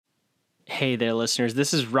Hey there, listeners.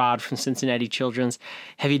 This is Rod from Cincinnati Children's.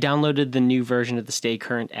 Have you downloaded the new version of the Stay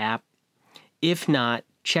Current app? If not,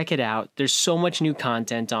 check it out. There's so much new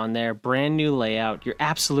content on there, brand new layout. You're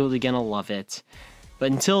absolutely going to love it.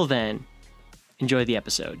 But until then, enjoy the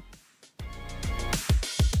episode.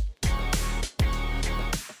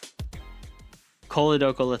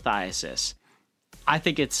 Choledocholithiasis. I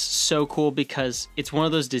think it's so cool because it's one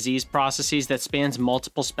of those disease processes that spans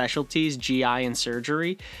multiple specialties, GI and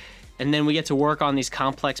surgery. And then we get to work on these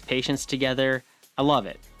complex patients together. I love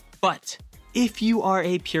it. But if you are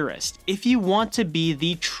a purist, if you want to be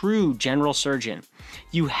the true general surgeon,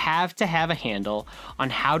 you have to have a handle on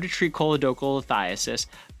how to treat choledocholithiasis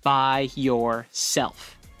by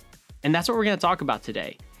yourself. And that's what we're going to talk about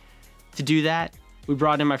today. To do that, we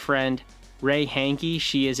brought in my friend Rae Hanke.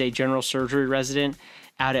 She is a general surgery resident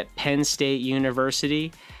out at Penn State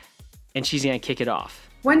University, and she's going to kick it off.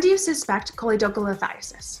 When do you suspect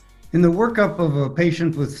choledocholithiasis? In the workup of a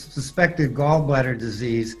patient with suspected gallbladder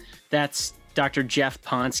disease. That's Dr. Jeff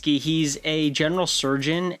Ponsky. He's a general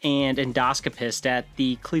surgeon and endoscopist at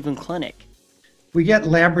the Cleveland Clinic. We get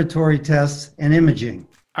laboratory tests and imaging.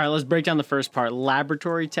 All right, let's break down the first part.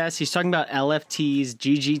 Laboratory tests. He's talking about LFTs,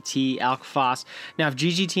 GGT, alk phos. Now, if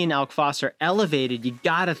GGT and alk phos are elevated, you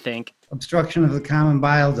gotta think obstruction of the common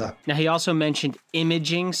bile duct. Now, he also mentioned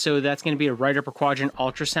imaging, so that's going to be a right upper quadrant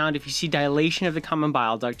ultrasound. If you see dilation of the common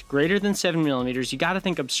bile duct greater than 7 millimeters, you got to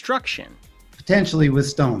think obstruction. Potentially with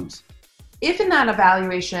stones. If in that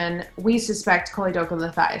evaluation we suspect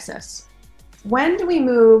choledocholithiasis, when do we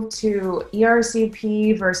move to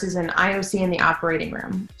ERCP versus an IOC in the operating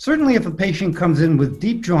room? Certainly if a patient comes in with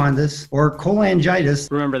deep jaundice or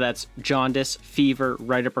cholangitis. Remember, that's jaundice, fever,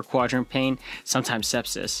 right upper quadrant pain, sometimes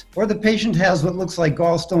sepsis. Or the patient has what looks like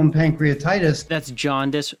gallstone pancreatitis. That's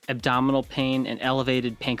jaundice, abdominal pain, and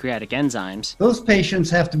elevated pancreatic enzymes. Those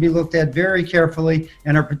patients have to be looked at very carefully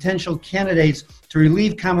and are potential candidates to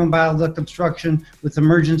relieve common bile duct obstruction with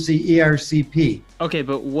emergency ERCP. Okay,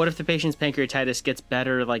 but what if the patient's pancreatitis gets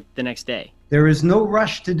better like the next day? There is no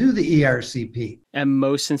rush to do the ERCP. At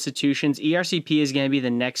most institutions, ERCP is going to be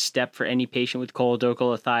the next step for any patient with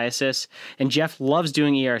choledocholithiasis, and Jeff loves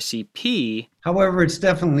doing ERCP. However, it's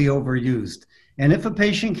definitely overused. And if a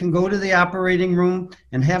patient can go to the operating room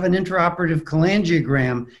and have an intraoperative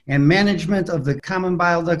cholangiogram and management of the common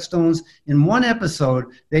bile duct stones in one episode,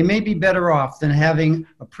 they may be better off than having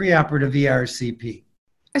a preoperative ERCP.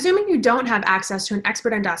 Assuming you don't have access to an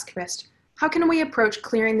expert endoscopist, how can we approach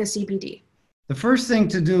clearing the CBD? The first thing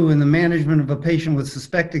to do in the management of a patient with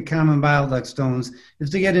suspected common bile duct stones is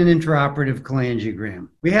to get an intraoperative cholangiogram.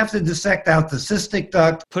 We have to dissect out the cystic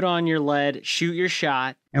duct, put on your lead, shoot your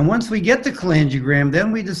shot. And once we get the cholangiogram,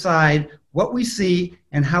 then we decide what we see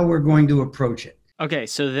and how we're going to approach it. Okay,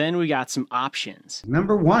 so then we got some options.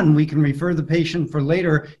 Number one, we can refer the patient for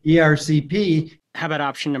later ERCP. How about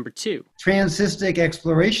option number two? Transcystic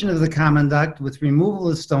exploration of the common duct with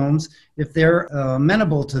removal of stones if they're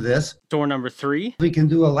amenable to this. Door number three? We can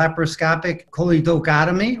do a laparoscopic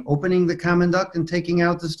choledochotomy, opening the common duct and taking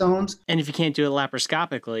out the stones. And if you can't do it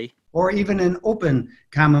laparoscopically? Or even an open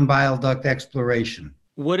common bile duct exploration.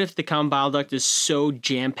 What if the common bile duct is so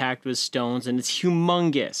jam-packed with stones and it's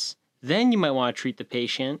humongous? Then you might want to treat the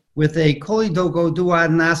patient with a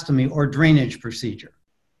choledochoduodenostomy or drainage procedure.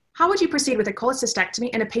 How would you proceed with a cholecystectomy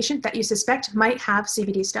in a patient that you suspect might have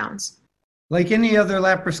CBD stones? Like any other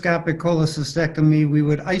laparoscopic cholecystectomy, we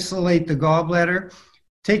would isolate the gallbladder,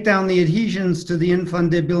 take down the adhesions to the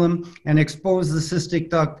infundibulum, and expose the cystic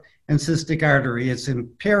duct and cystic artery. It's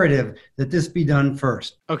imperative that this be done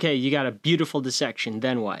first. Okay, you got a beautiful dissection.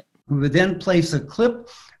 Then what? We would then place a clip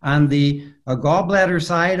on the gallbladder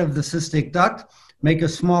side of the cystic duct, make a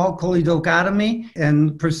small choledochotomy,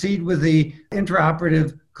 and proceed with the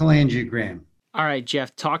intraoperative cholangiogram. All right,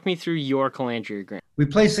 Jeff, talk me through your cholangiogram. We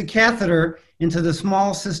place a catheter into the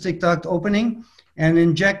small cystic duct opening and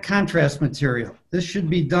inject contrast material. This should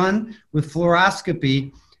be done with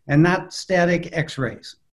fluoroscopy and not static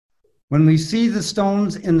x-rays. When we see the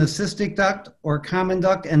stones in the cystic duct or common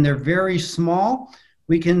duct and they're very small,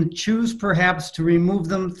 we can choose perhaps to remove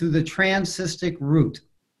them through the transcystic route.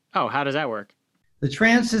 Oh, how does that work? The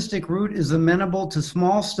transcystic route is amenable to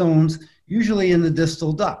small stones, usually in the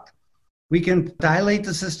distal duct. We can dilate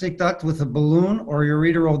the cystic duct with a balloon or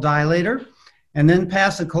ureteral dilator, and then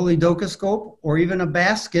pass a choledocoscope or even a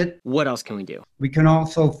basket. What else can we do? We can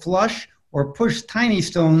also flush or push tiny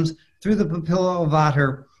stones through the papilla of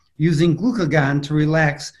Otter using glucagon to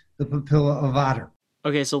relax the papilla of Otter.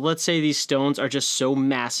 Okay, so let's say these stones are just so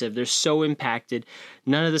massive, they're so impacted,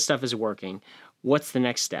 none of this stuff is working. What's the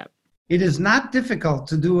next step? It is not difficult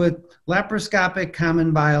to do a laparoscopic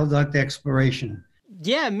common bile duct exploration.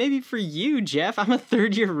 Yeah, maybe for you, Jeff. I'm a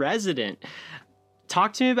third-year resident.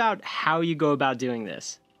 Talk to me about how you go about doing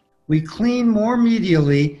this. We clean more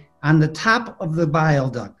medially on the top of the bile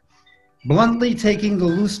duct, bluntly taking the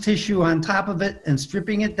loose tissue on top of it and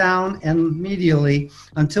stripping it down and medially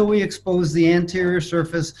until we expose the anterior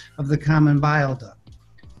surface of the common bile duct.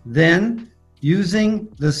 Then, using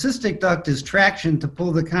the cystic duct as traction to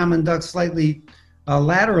pull the common duct slightly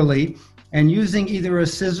laterally, and using either a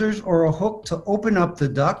scissors or a hook to open up the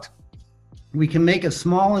duct, we can make a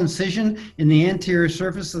small incision in the anterior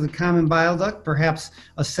surface of the common bile duct, perhaps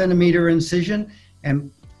a centimeter incision,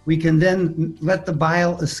 and we can then let the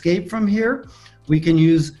bile escape from here. We can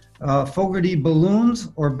use Fogarty balloons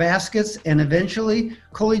or baskets, and eventually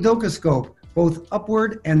choledocoscope, both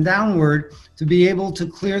upward and downward, to be able to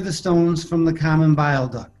clear the stones from the common bile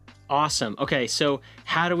duct. Awesome. Okay, so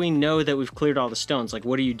how do we know that we've cleared all the stones? Like,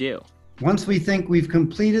 what do you do? Once we think we've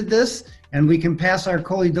completed this, and we can pass our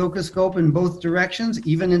choledocoscope in both directions,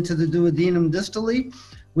 even into the duodenum distally,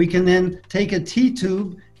 we can then take a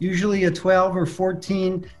T-tube, usually a 12 or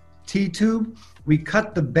 14 T-tube. We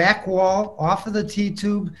cut the back wall off of the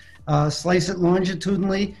T-tube, slice it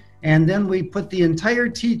longitudinally, and then we put the entire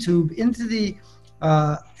T-tube into the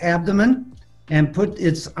abdomen and put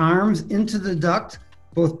its arms into the duct,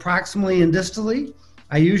 both proximally and distally.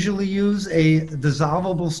 I usually use a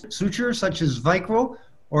dissolvable suture such as Vicryl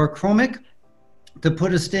or chromic to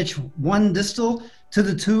put a stitch one distal to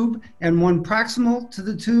the tube and one proximal to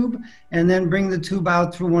the tube, and then bring the tube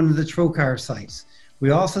out through one of the trocar sites.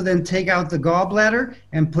 We also then take out the gallbladder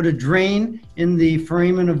and put a drain in the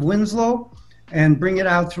foramen of Winslow and bring it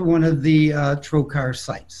out through one of the trocar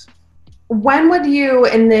sites. When would you,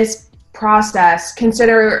 in this process,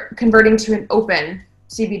 consider converting to an open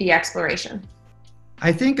CBD exploration?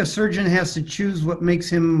 I think a surgeon has to choose what makes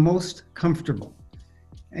him most comfortable.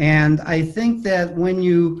 And I think that when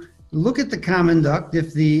you look at the common duct,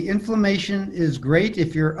 if the inflammation is great,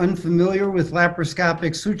 if you're unfamiliar with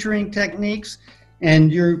laparoscopic suturing techniques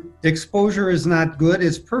and your exposure is not good,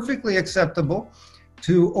 it's perfectly acceptable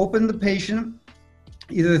to open the patient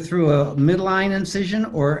either through a midline incision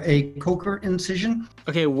or a cochlear incision.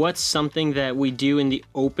 Okay, what's something that we do in the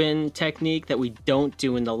open technique that we don't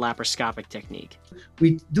do in the laparoscopic technique?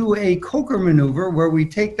 We do a cochlear maneuver where we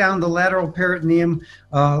take down the lateral peritoneum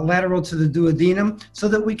lateral to the duodenum so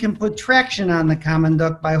that we can put traction on the common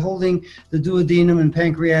duct by holding the duodenum and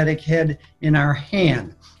pancreatic head in our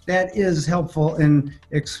hand. That is helpful in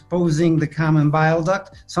exposing the common bile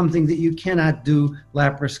duct, something that you cannot do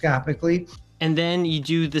laparoscopically. And then you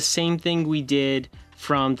do the same thing we did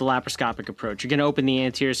from the laparoscopic approach. You're going to open the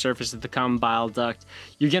anterior surface of the common bile duct.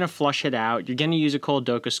 You're going to flush it out. You're going to use a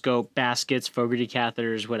choledocoscope, baskets, Fogarty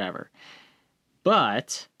catheters, whatever.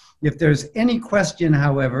 But if there's any question,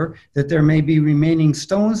 however, that there may be remaining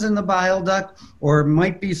stones in the bile duct or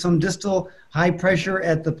might be some distal high pressure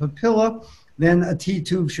at the papilla, then a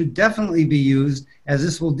T-tube should definitely be used, as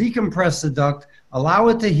this will decompress the duct, allow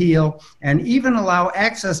it to heal, and even allow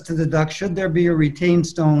access to the duct should there be a retained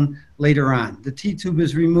stone later on. The T-tube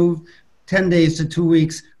is removed 10 days to 2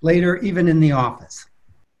 weeks later, even in the office.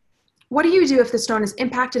 What do you do if the stone is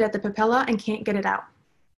impacted at the papilla and can't get it out?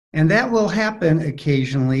 And that will happen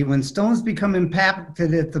occasionally when stones become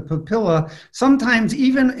impacted at the papilla, sometimes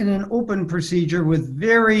even in an open procedure with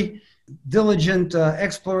very diligent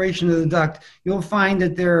exploration of the duct, you'll find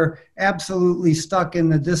that they're absolutely stuck in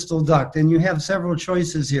the distal duct. And you have several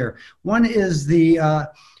choices here. One is the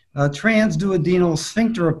transduodenal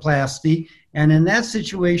sphincteroplasty. And in that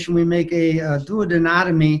situation, we make a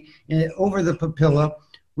duodenotomy over the papilla.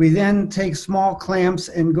 We then take small clamps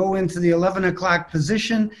and go into the 11 o'clock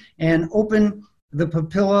position and open the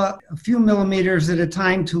papilla a few millimeters at a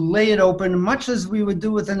time to lay it open, much as we would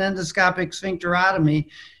do with an endoscopic sphincterotomy,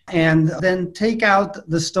 and then take out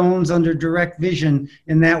the stones under direct vision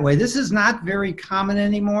in that way. This is not very common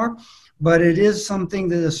anymore, but it is something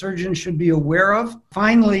that a surgeon should be aware of.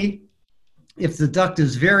 Finally, if the duct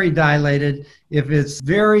is very dilated, if it's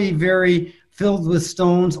very, very filled with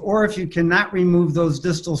stones, or if you cannot remove those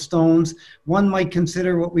distal stones, one might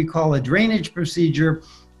consider what we call a drainage procedure,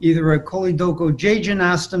 either a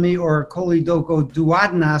choledochojejunostomy or a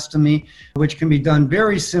choledochoduodenostomy, which can be done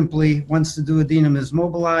very simply once the duodenum is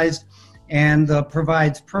mobilized and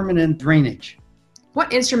provides permanent drainage.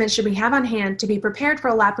 What instruments should we have on hand to be prepared for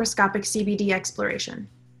a laparoscopic CBD exploration?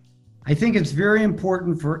 I think it's very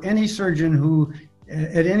important for any surgeon who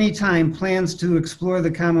at any time plans to explore the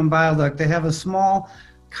common bile duct to have a small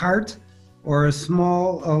cart or a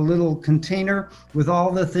small little container with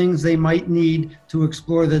all the things they might need to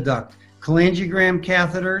explore the duct. Cholangiogram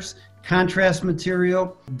catheters, contrast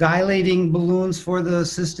material, dilating balloons for the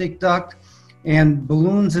cystic duct, and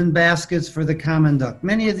balloons and baskets for the common duct.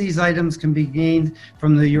 Many of these items can be gained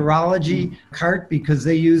from the urology cart because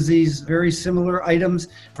they use these very similar items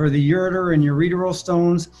for the ureter and ureteral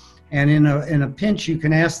stones. And in a pinch, you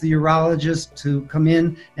can ask the urologist to come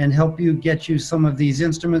in and help you get you some of these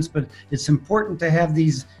instruments. But it's important to have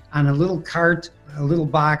these on a little cart, a little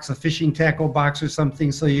box, a fishing tackle box or something,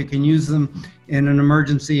 so you can use them in an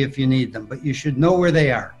emergency if you need them. But you should know where they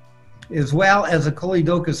are, as well as a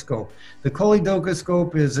choledocoscope. The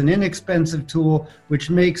choledocoscope is an inexpensive tool which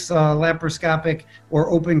makes laparoscopic or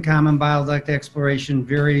open common bile duct exploration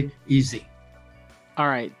very easy. All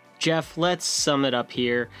right, Jeff, let's sum it up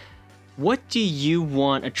here. What do you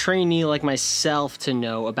want a trainee like myself to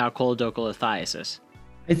know about choledocholithiasis?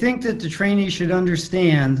 I think that the trainee should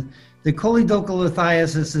understand that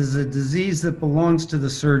choledocholithiasis is a disease that belongs to the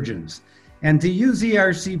surgeons. And to use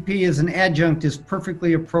ERCP as an adjunct is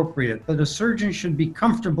perfectly appropriate, but a surgeon should be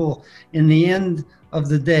comfortable in the end of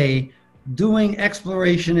the day doing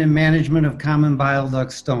exploration and management of common bile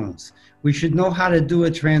duct stones. We should know how to do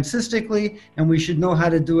it transcystically, and we should know how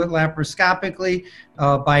to do it laparoscopically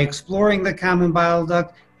by exploring the common bile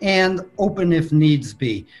duct and open if needs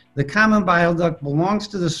be. The common bile duct belongs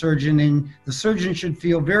to the surgeon, and the surgeon should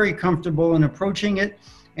feel very comfortable in approaching it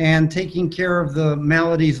and taking care of the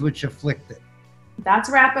maladies which afflict it. That's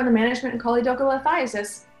a wrap on the management of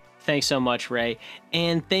choledocholithiasis. Thanks so much, Rae.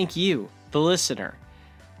 And thank you, the listener.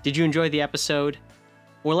 Did you enjoy the episode?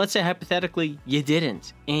 Or let's say hypothetically, you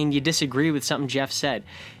didn't, and you disagree with something Jeff said.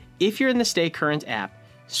 If you're in the Stay Current app,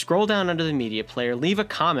 scroll down under the media player, leave a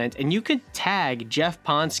comment, and you could tag Jeff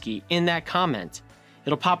Ponsky in that comment.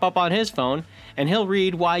 It'll pop up on his phone, and he'll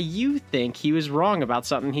read why you think he was wrong about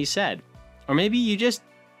something he said. Or maybe you just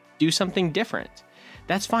do something different.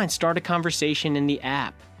 That's fine. Start a conversation in the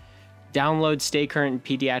app. Download Stay Current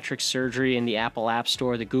Pediatric Surgery in the Apple App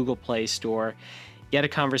Store, the Google Play Store. Get a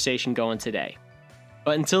conversation going today.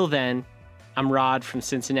 But until then, I'm Rod from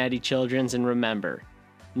Cincinnati Children's, and remember,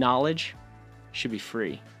 knowledge should be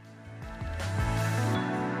free.